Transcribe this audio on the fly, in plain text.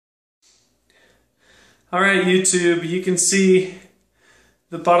Alright YouTube, you can see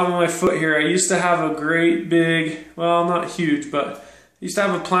the bottom of my foot here. I used to have a great big, well not huge, but I used to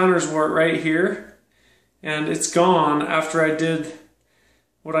have a plantar's wart right here. And it's gone after I did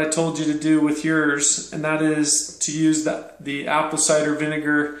what I told you to do with yours. And that is to use the apple cider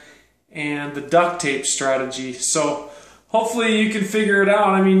vinegar and the duct tape strategy. So hopefully you can figure it out.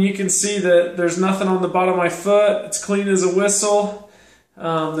 I mean, you can see that there's nothing on the bottom of my foot. It's clean as a whistle.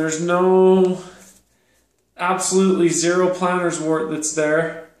 There's absolutely zero plantar's wart that's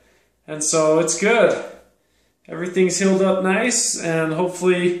there, and so it's good. Everything's healed up nice, and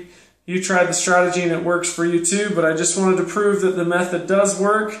hopefully you tried the strategy and it works for you too. But I just wanted to prove that the method does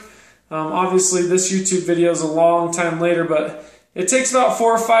work. Obviously this YouTube video is a long time later, but it takes about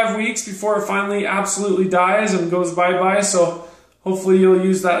 4 or 5 weeks before it finally absolutely dies and goes bye-bye. So hopefully you'll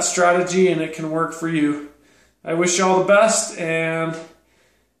use that strategy and it can work for you. I wish you all the best, and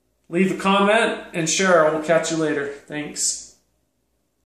leave a comment and share. We'll catch you later. Thanks.